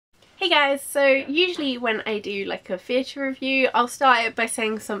Hey guys, so usually when I do like a theatre review, I'll start it by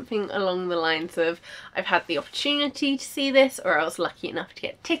saying something along the lines of I've had the opportunity to see this, or I was lucky enough to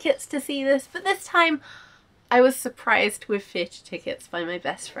get tickets to see this, but this time I was surprised with theatre tickets by my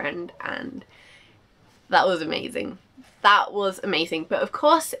best friend and that was amazing. That was amazing. But of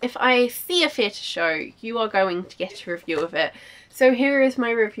course, if I see a theatre show, you are going to get a review of it. So here is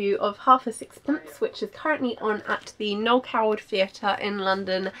my review of Half a Sixpence, which is currently on at the Noel Coward Theatre in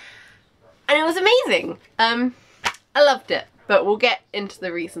London. And it was amazing. I loved it, but we'll get into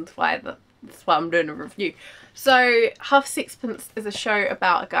the reasons why. That's why I'm doing a review. So Half a Sixpence is a show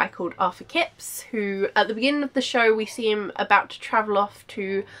about a guy called Arthur Kipps, who at the beginning of the show we see him about to travel off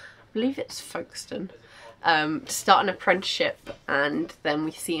to, I believe it's Folkestone, to start an apprenticeship, and then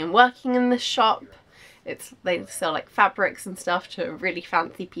we see him working in this shop. They sell like fabrics and stuff to really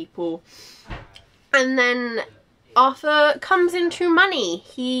fancy people, and then Arthur comes into money.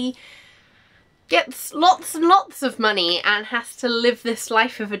 He gets lots and lots of money and has to live this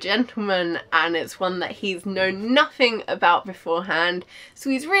life of a gentleman, and it's one that he's known nothing about beforehand, so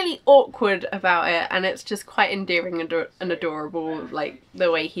he's really awkward about it, and it's just quite endearing and adorable, like the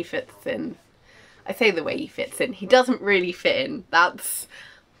way he fits in. I say the way he fits in, he doesn't really fit in, that's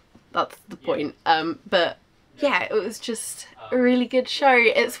the point. But yeah, it was just a really good show.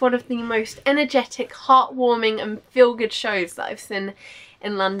 It's one of the most energetic, heartwarming and feel-good shows that I've seen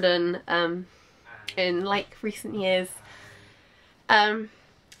in London in like recent years. So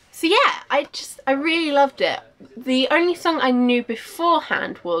yeah, I really loved it. The only song I knew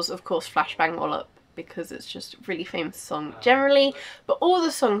beforehand was of course Flashbang Wallop, because it's just a really famous song generally, but all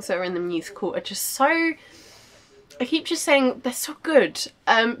the songs that are in the musical are just so, I keep just saying they're so good,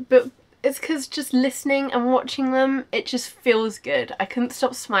 but it's because just listening and watching them, it just feels good. I couldn't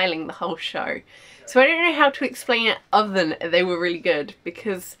stop smiling the whole show. So I don't know how to explain it other than they were really good,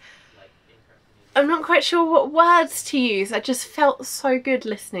 because I'm not quite sure what words to use. I just felt so good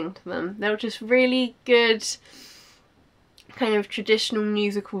listening to them. They were just really good kind of traditional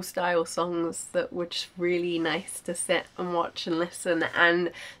musical style songs that were just really nice to sit and watch and listen,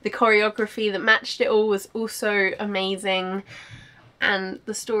 and the choreography that matched it all was also amazing, and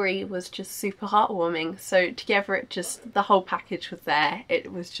the story was just super heartwarming. So together it just, the whole package was there.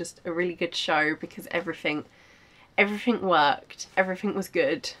 It was just a really good show because everything worked, everything was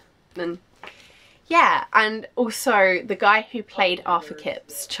good. And yeah, and also the guy who played Arthur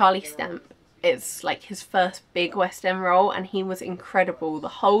Kipps, Charlie Stemp, it's like his first big West End role, and he was incredible the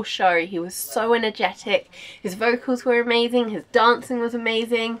whole show. He was so energetic, his vocals were amazing, his dancing was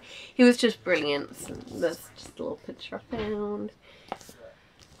amazing, he was just brilliant. So there's just a little picture around.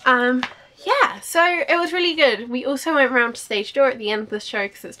 Yeah, so it was really good. We also went round to stage door at the end of the show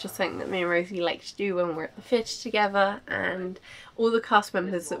because it's just something that me and Rosie like to do when we're at the theatre together, and all the cast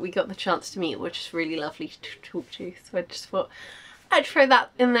members that we got the chance to meet were just really lovely to talk to, so I just thought I'd throw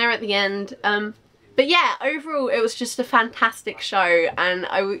that in there at the end. But yeah, overall it was just a fantastic show, and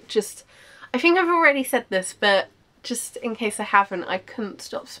I think I've already said this, but just in case I haven't, I couldn't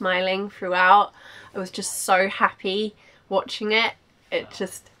stop smiling throughout. I was just so happy watching it.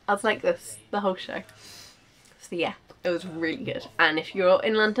 I was like this the whole show. So yeah, it was really good, and if you're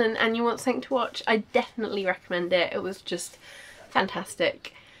in London and you want something to watch, I definitely recommend it. It was just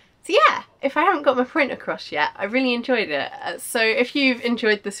fantastic. So yeah, if I haven't got my point across yet, I really enjoyed it. So if you've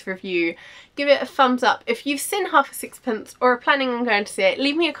enjoyed this review, give it a thumbs up. If you've seen Half a Sixpence or are planning on going to see it,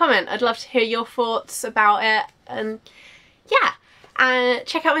 leave me a comment. I'd love to hear your thoughts about it. And yeah, and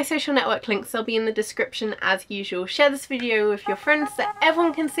check out my social network links, they'll be in the description as usual. Share this video with your friends so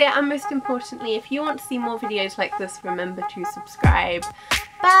everyone can see it, and most importantly, if you want to see more videos like this, remember to subscribe.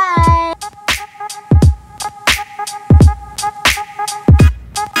 Bye!